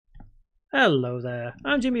Hello there,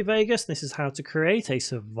 I'm Jimmy Vegas. This is how to create a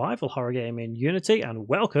survival horror game in Unity, and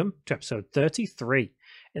welcome to episode 33.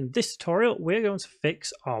 In this tutorial, we're going to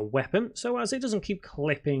fix our weapon so as it doesn't keep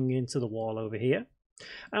clipping into the wall over here.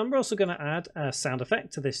 And we're also going to add a sound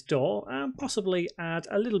effect to this door and possibly add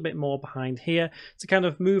a little bit more behind here to kind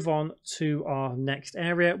of move on to our next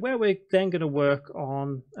area where we're then going to work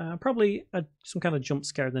on probably some kind of jump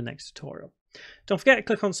scare in the next tutorial. Don't forget to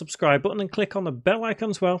click on the subscribe button and click on the bell icon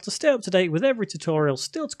as well to stay up to date with every tutorial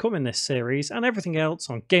still to come in this series and everything else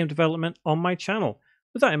on game development on my channel.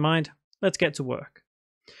 With that in mind, let's get to work.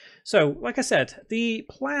 So, like I said, the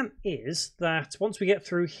plan is that once we get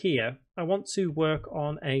through here, I want to work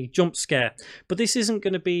on a jump scare. But this isn't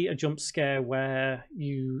going to be a jump scare where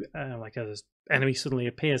you, like an enemy suddenly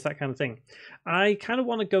appears, that kind of thing. I kind of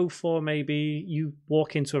want to go for maybe you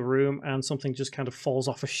walk into a room and something just kind of falls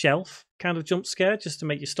off a shelf kind of jump scare, just to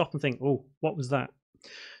make you stop and think, oh, what was that?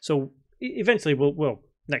 So eventually we'll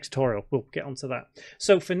next tutorial, we'll get onto that.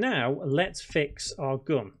 So for now, let's fix our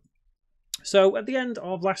gun. So at the end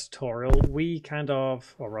of last tutorial, we kind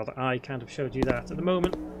of, or rather I kind of showed you that at the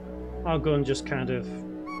moment, our gun just kind of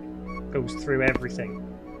goes through everything.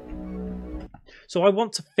 So I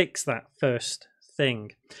want to fix that first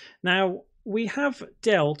thing. Now, we have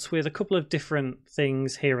dealt with a couple of different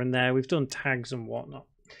things here and there. We've done tags and whatnot.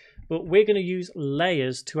 But we're going to use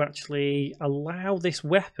layers to actually allow this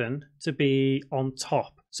weapon to be on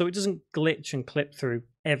top, so it doesn't glitch and clip through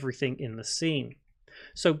everything in the scene.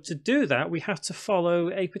 So to do that, we have to follow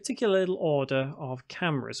a particular little order of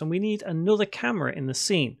cameras, and we need another camera in the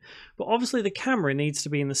scene. But obviously the camera needs to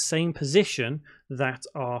be in the same position that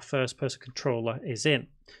our first person controller is in.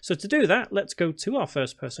 So to do that, let's go to our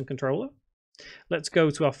first person controller. Let's go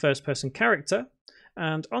to our first person character,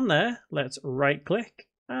 and on there, let's right click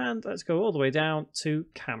and let's go all the way down to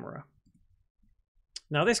camera.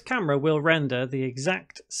 Now this camera will render the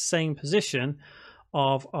exact same position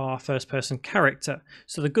of our first person character.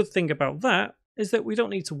 So the good thing about that is that we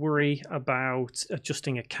don't need to worry about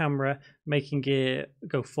adjusting a camera, making it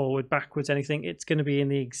go forward, backwards, anything. It's going to be in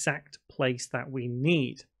the exact place that we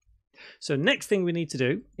need. So next thing we need to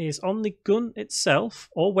do is on the gun itself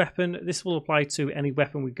or weapon, this will apply to any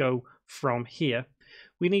weapon we go from here.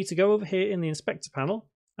 We need to go over here in the inspector panel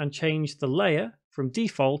and change the layer from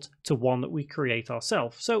default to one that we create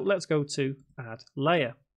ourselves. So let's go to add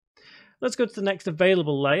layer. Let's go to the next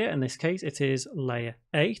available layer. In this case, it is layer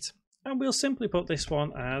 8. And we'll simply put this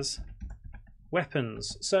one as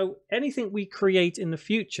weapons. So anything we create in the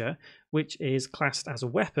future, which is classed as a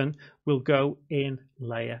weapon, will go in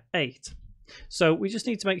layer 8. So we just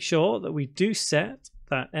need to make sure that we do set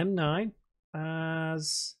that M9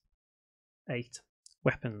 as 8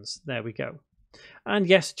 weapons. There we go. And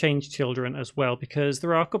yes, change children as well, because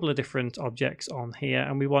there are a couple of different objects on here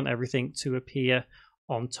and we want everything to appear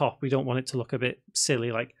on top. We don't want it to look a bit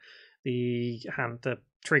silly, like the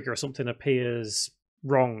trigger or something appears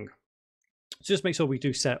wrong. So just make sure we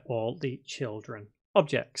do set all the children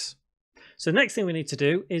objects. So next thing we need to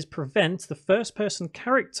do is prevent the first person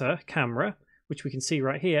character camera, which we can see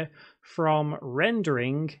right here, from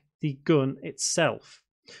rendering the gun itself.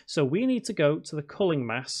 So we need to go to the culling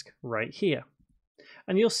mask right here.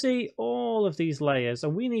 And you'll see all of these layers,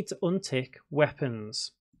 and we need to untick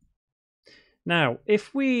weapons. Now,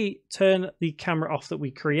 if we turn the camera off that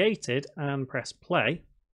we created and press play,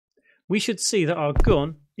 we should see that our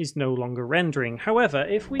gun is no longer rendering. However,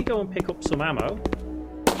 if we go and pick up some ammo,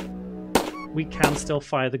 we can still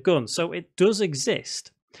fire the gun. So it does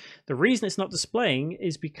exist. The reason it's not displaying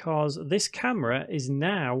is because this camera is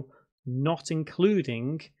now not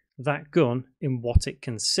including that gun in what it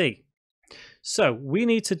can see. So we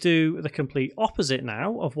need to do the complete opposite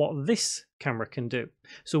now of what this camera can do.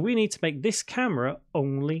 So we need to make this camera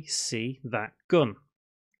only see that gun.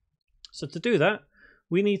 So to do that,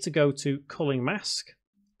 we need to go to culling mask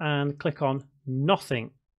and click on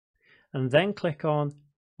nothing, and then click on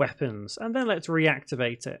weapons, and then let's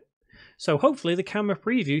reactivate it. So hopefully the camera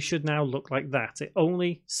preview should now look like that. It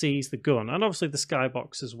only sees the gun, and obviously the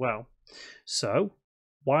skybox as well. So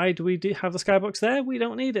why do we have the skybox there? We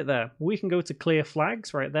don't need it there. We can go to clear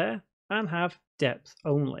flags right there and have depth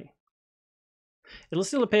only. It'll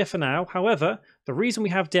still appear for now. However, the reason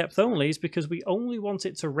we have depth only is because we only want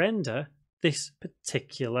it to render this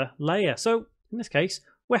particular layer. So in this case,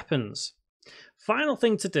 weapons. Final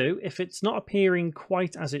thing to do, if it's not appearing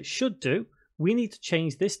quite as it should do, we need to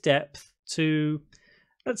change this depth to,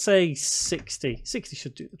 let's say 60. 60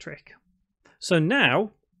 should do the trick. So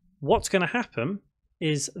now what's going to happen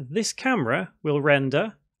is this camera will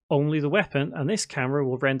render only the weapon, and this camera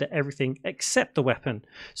will render everything except the weapon.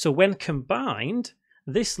 So when combined,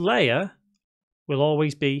 this layer will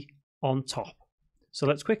always be on top. So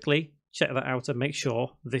let's quickly check that out and make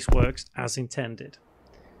sure this works as intended.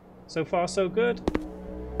 So far so good.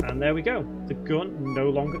 And there we go. The gun no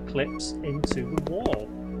longer clips into the wall.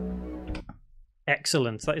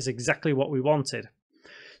 Excellent. That is exactly what we wanted.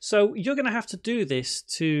 So you're going to have to do this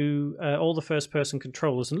to all the first-person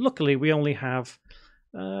controllers. And luckily, we only have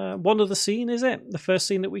one other scene, is it? The first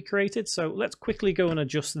scene that we created. So let's quickly go and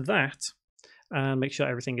adjust that and make sure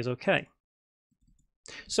everything is okay.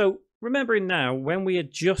 So remembering now, when we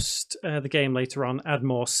adjust the game later on, add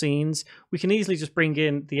more scenes, we can easily just bring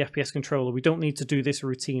in the FPS controller. We don't need to do this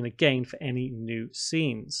routine again for any new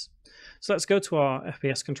scenes. So let's go to our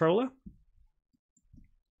FPS controller.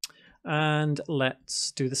 And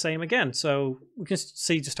let's do the same again. So we can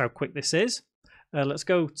see just how quick this is. Let's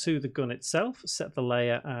go to the gun itself, set the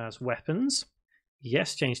layer as weapons.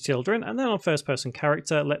 Yes, change children. And then on first person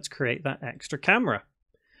character, let's create that extra camera.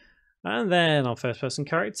 And then on first person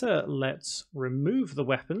character, let's remove the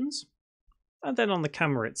weapons. And then on the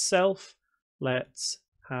camera itself, let's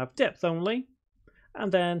have depth only.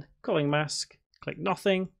 And then culling mask, click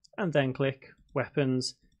nothing, and then click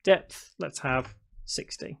weapons, depth, let's have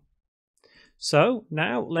 60. So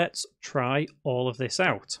now let's try all of this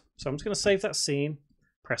out. So I'm just going to save that scene,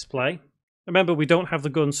 press play. Remember, we don't have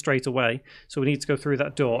the gun straight away, so we need to go through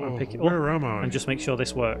that door and pick it up. Where am I? And just make sure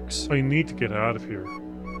this works. I need to get out of here.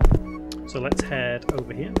 So let's head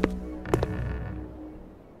over here.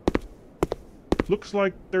 Looks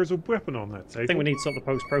like there's a weapon on that table. I think we need to sort the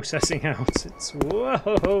post-processing out. It's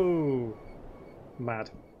whoa,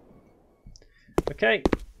 mad. Okay,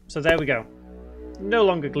 so there we go. No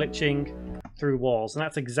longer glitching through walls, and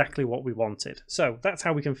that's exactly what we wanted. So that's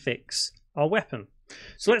how we can fix our weapon.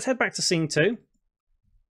 So let's head back to scene 2,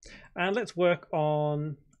 and let's work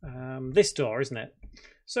on this door, isn't it?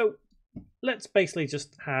 So let's basically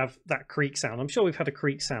just have that creak sound. I'm sure we've had a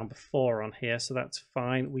creak sound before on here, so that's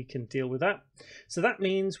fine. We can deal with that. So that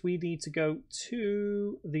means we need to go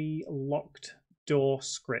to the locked door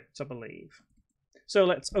script, I believe. So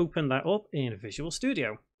let's open that up in Visual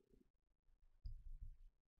Studio.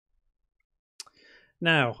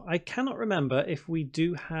 Now, I cannot remember if we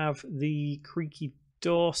do have the creaky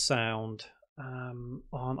door sound on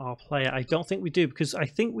our player. I don't think we do, because I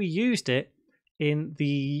think we used it in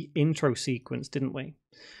the intro sequence, didn't we?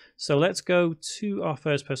 So let's go to our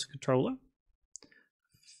first person controller.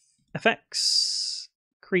 Effects,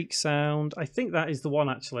 creak sound. I think that is the one,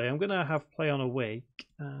 actually. I'm going to have play on awake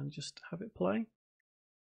and just have it play.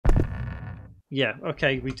 Yeah,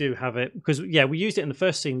 okay, we do have it, because yeah, we used it in the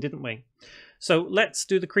first scene, didn't we? So let's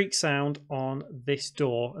do the creak sound on this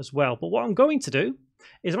door as well. But what I'm going to do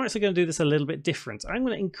is I'm actually going to do this a little bit different. I'm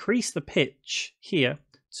going to increase the pitch here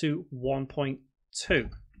to 1.2,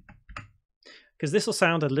 because this will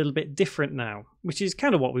sound a little bit different now, which is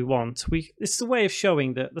kind of what we want. This is a way of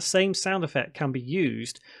showing that the same sound effect can be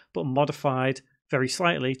used, but modified very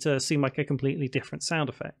slightly to seem like a completely different sound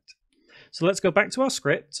effect. So let's go back to our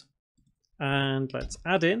script and let's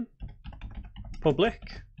add in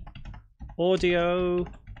public audio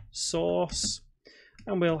source,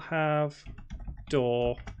 and we'll have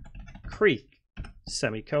door creak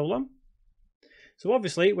semicolon. So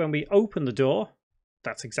obviously when we open the door,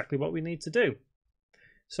 that's exactly what we need to do.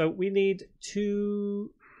 So we need to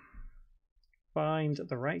find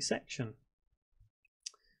the right section.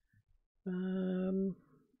 If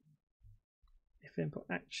input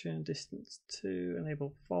action, distance 2,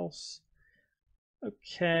 enable false.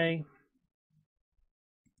 Okay.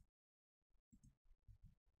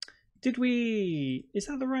 Did we... Is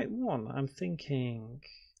that the right one? I'm thinking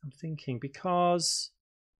because...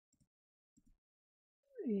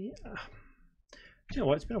 Yeah. You know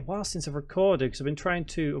what? It's been a while since I've recorded, because I've been trying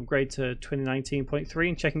to upgrade to 2019.3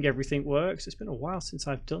 and checking everything works. It's been a while since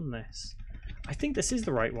I've done this. I think this is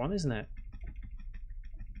the right one, isn't it?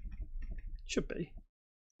 Should be.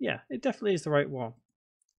 Yeah, it definitely is the right one.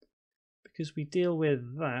 Because we deal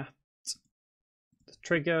with that. The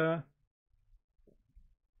trigger.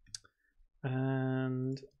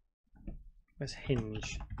 And where's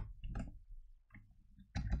hinge?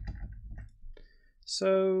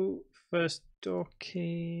 So first door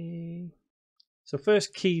key. So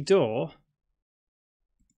first key door.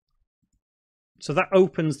 So that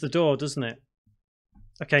opens the door, doesn't it?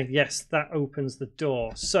 Okay, yes, that opens the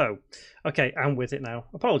door. So, okay, I'm with it now.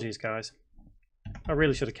 Apologies, guys. I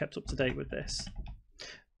really should have kept up to date with this.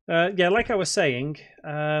 Yeah, like I was saying,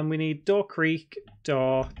 we need door creak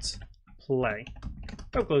dot play.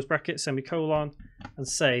 Oh, close bracket, semicolon, and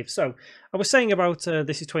save. So I was saying about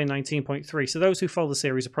this is 2019.3. So those who follow the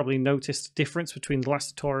series have probably noticed the difference between the last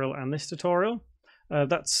tutorial and this tutorial.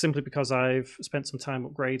 That's simply because I've spent some time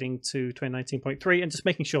upgrading to 2019.3 and just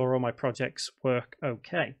making sure all my projects work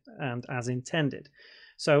okay and as intended.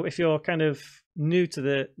 So if you're kind of new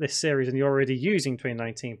to this series and you're already using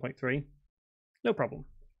 2019.3, no problem.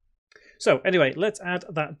 So anyway, let's add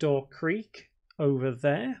that door creak over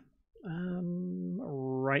there,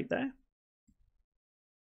 right there.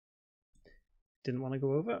 Didn't want to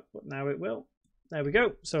go over, but now it will. There we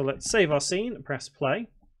go. So let's save our scene and press play.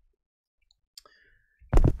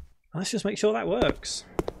 Let's just make sure that works.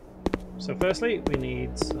 So firstly, we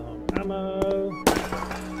need some ammo.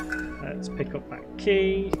 Let's pick up that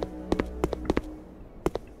key.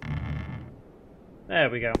 There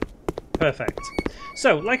we go. Perfect.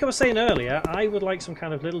 So, like I was saying earlier, I would like some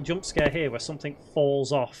kind of little jump scare here where something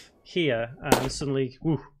falls off here and suddenly,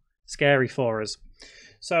 whoo, scary for us.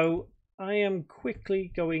 So I am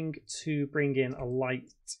quickly going to bring in a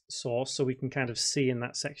light source so we can kind of see in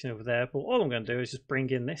that section over there. But all I'm going to do is just bring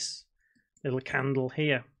in this little candle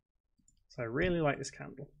here. So I really like this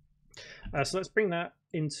candle. So let's bring that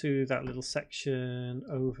into that little section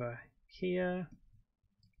over here.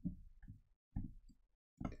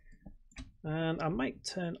 And I might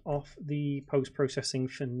turn off the post-processing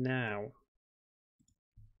for now,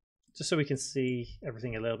 just so we can see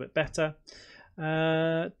everything a little bit better.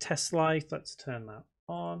 Test light, let's turn that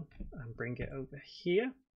on and bring it over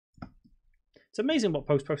here. It's amazing what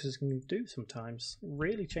post-processing can do sometimes. It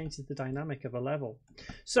really changes the dynamic of a level.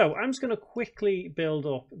 So I'm just going to quickly build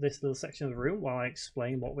up this little section of the room while I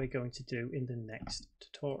explain what we're going to do in the next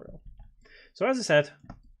tutorial. So as I said,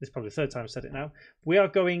 this is probably the third time I've said it now, we are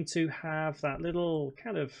going to have that little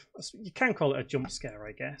kind of, you can call it a jump scare,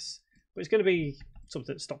 I guess, but it's going to be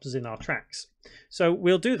something that stops us in our tracks. So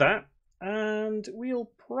we'll do that, and we'll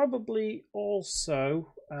probably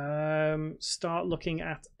also start looking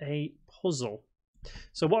at a puzzle.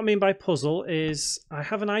 So what I mean by puzzle is I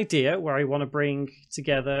have an idea where I want to bring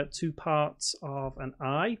together two parts of an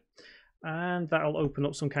eye, and that'll open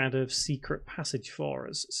up some kind of secret passage for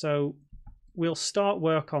us. So we'll start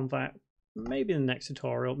work on that maybe in the next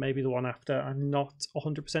tutorial, maybe the one after. I'm not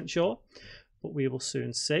 100% sure, but we will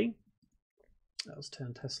soon see. Let's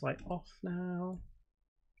turn test light off now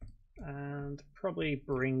and probably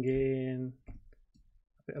bring in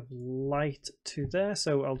a bit of light to there.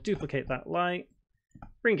 So I'll duplicate that light,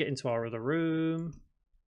 bring it into our other room.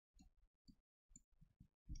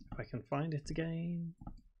 If I can find it again.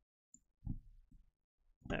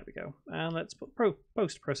 There we go. And let's put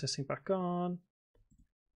post-processing back on.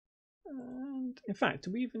 And in fact,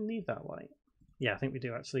 do we even need that light? Yeah, I think we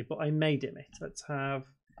do actually, but I may dim it. Let's have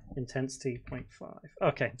intensity 0.5.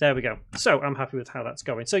 Okay, there we go. So I'm happy with how that's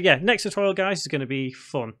going. So yeah, next tutorial, guys, is going to be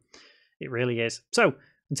fun. It really is. So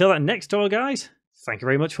until that next tutorial, guys, thank you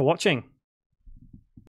very much for watching.